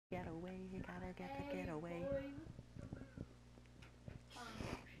get the getaway.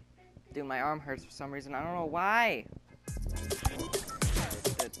 Dude, my arm hurts for some reason. I don't know why.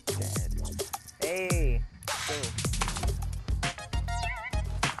 Hey.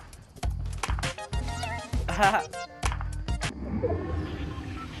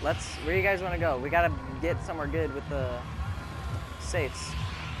 Where you guys want to go? We gotta get somewhere good with the safes.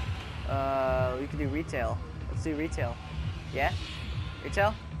 We could do retail. Let's do retail. Yeah?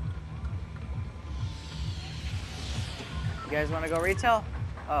 Retail? You guys want to go retail?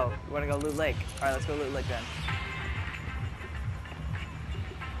 Oh, you want to go Loot Lake? All right, let's go Loot Lake then.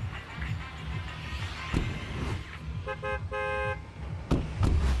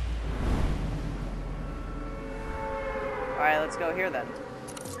 All right, let's go here then.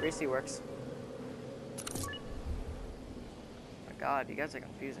 Greasy works. Oh my God, you guys are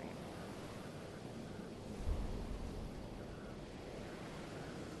confusing.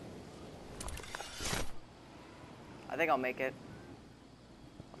 I think I'll make it.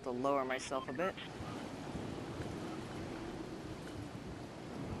 I'll have to lower myself a bit.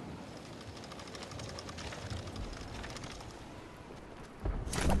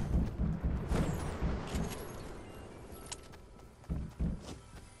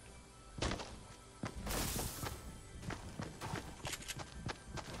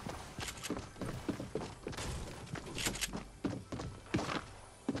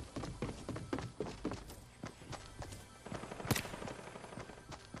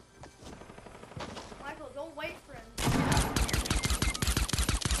 Don't wait for him.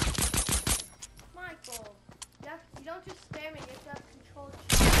 Michael, you don't just spam it, you have to have control.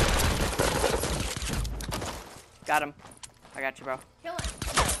 Got him. I got you, bro. Kill him.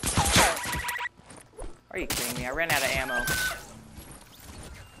 Are you kidding me? I ran out of ammo.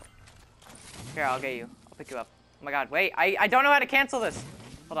 Here, I'll get you. I'll pick you up. Oh my God, wait. I don't know how to cancel this.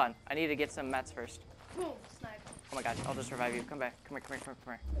 Hold on. I need to get some mats first. Boom, snipe. Oh my God, I'll just revive you. Come back. Come here, come here, come here,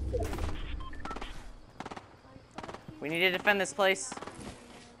 come here. We need to defend this place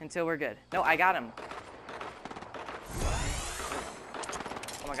until we're good. No, I got him.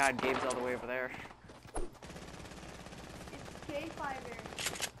 Oh my God, Gabe's all the way over there. It's K-Fighter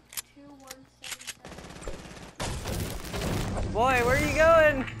 2177. Boy, where are you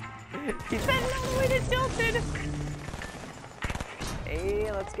going? He's heading all the way to Tilted.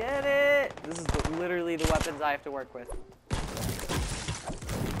 Hey, let's get it. This is literally the weapons I have to work with.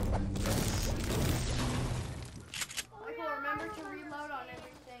 Remember to reload on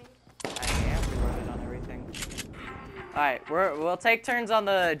everything. I am reloaded on everything. All right, we'll take turns on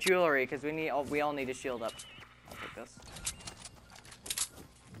the jewelry because we all need to shield up. I'll take this.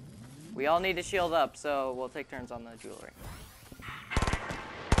 We all need to shield up, so we'll take turns on the jewelry.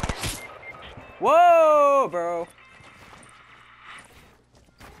 Whoa, bro!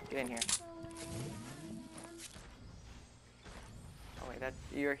 Get in here. Oh wait,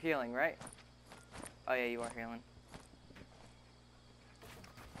 you're healing, right? Oh yeah, you are healing.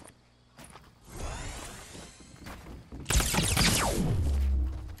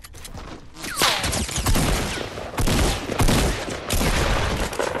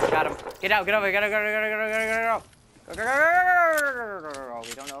 Got him. Get out, get over, get out, get out, get out, get out, get out, get out. Go, go, go, go, go, go, go.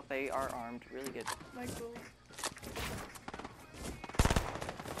 We don't know if they are armed. Really good. Michael.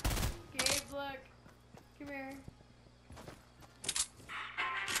 Gabe, look. Come here.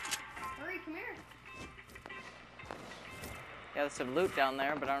 Hurry, come here. Yeah, there's some loot down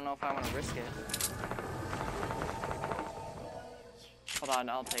there, but I don't know if I want to risk it. Hold on,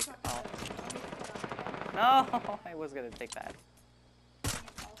 I'll take. No, I was gonna take that.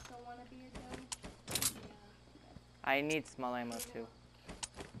 I need small ammo too.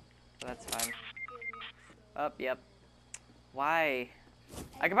 So that's fine. Up, yep. Why?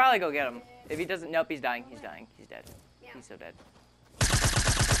 I could probably go get him. If he doesn't, nope, he's dying. He's dying. He's dead. He's so dead.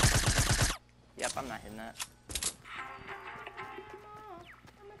 Yep, I'm not hitting that.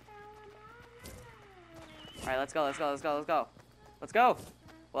 All right, let's go. Let's go. Let's go. Let's go. Let's go.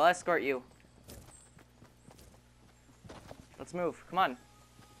 We'll escort you. Let's move. Come on.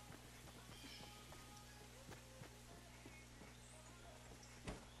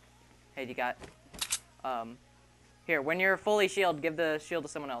 Hey, you got, here, when you're fully shielded, give the shield to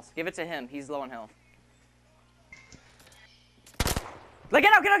someone else. Give it to him. He's low on health. Like,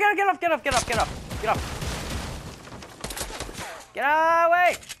 get up, get up, get up, get up, get up, get up, get up, get up. Get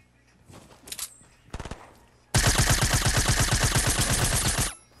away!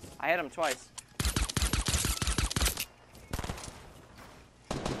 I hit him twice.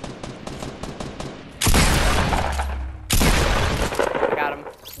 I got him.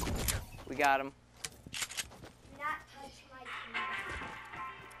 We got him. Not touch my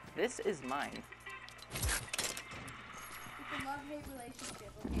This is mine. It's a love-hate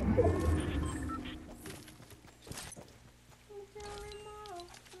relationship, okay?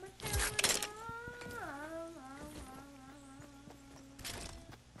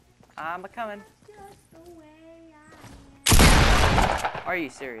 I'm a-coming. Are you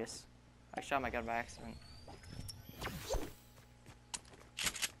serious? I shot my gun by accident.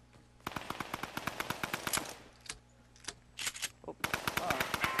 Oh. Oh.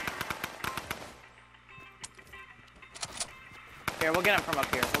 Here, we'll get him from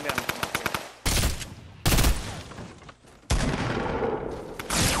up here. We'll get him from up here.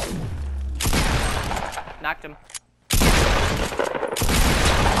 Knocked him.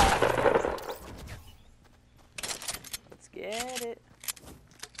 Let's get it.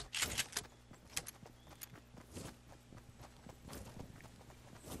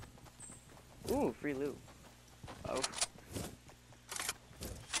 Ooh, free loot. Oh.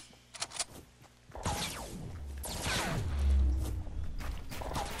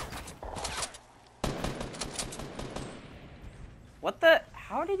 What the?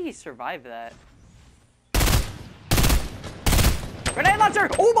 How did he survive that? Grenade launcher!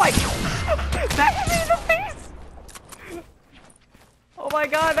 Oh my! That hit me in the face! Oh my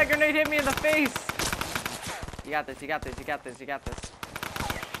god, that grenade hit me in the face! You got this, you got this, you got this, you got this.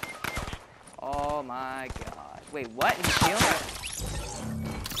 Oh my god. Wait, what? He's healing?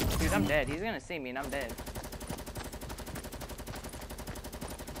 Dude, I'm dead. He's gonna see me and I'm dead.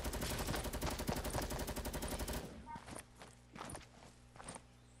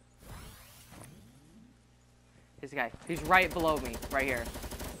 This guy. He's right below me. Right here.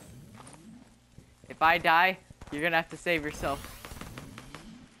 If I die, you're gonna have to save yourself.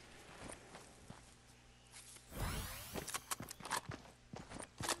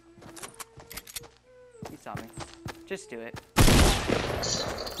 He saw me. Just do it.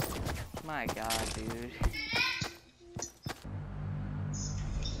 My god, dude.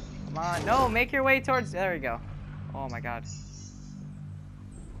 Come on. No, make your way towards... There we go. Oh my god.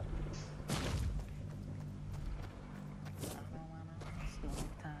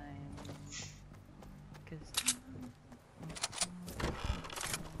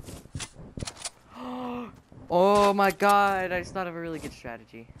 Oh my god, I just thought of a really good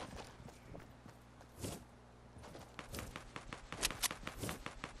strategy.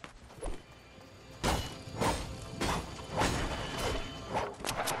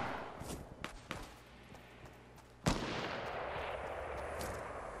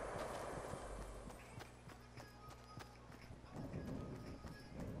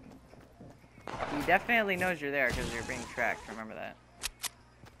 He definitely knows you're there because you're being tracked, remember that.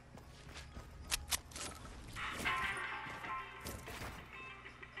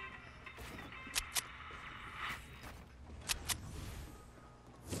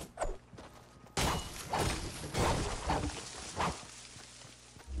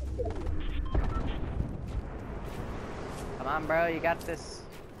 Come on, bro, you got this.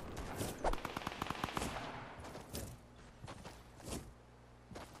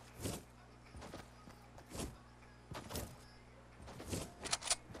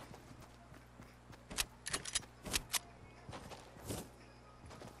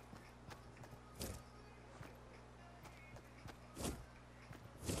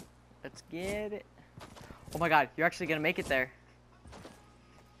 Let's get it. Oh my god, you're actually gonna make it there.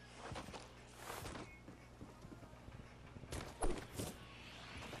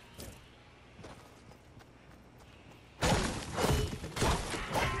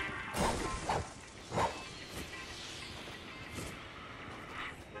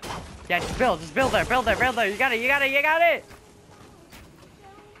 Yeah, just build there, build there, build there. You got it, you got it, you got it!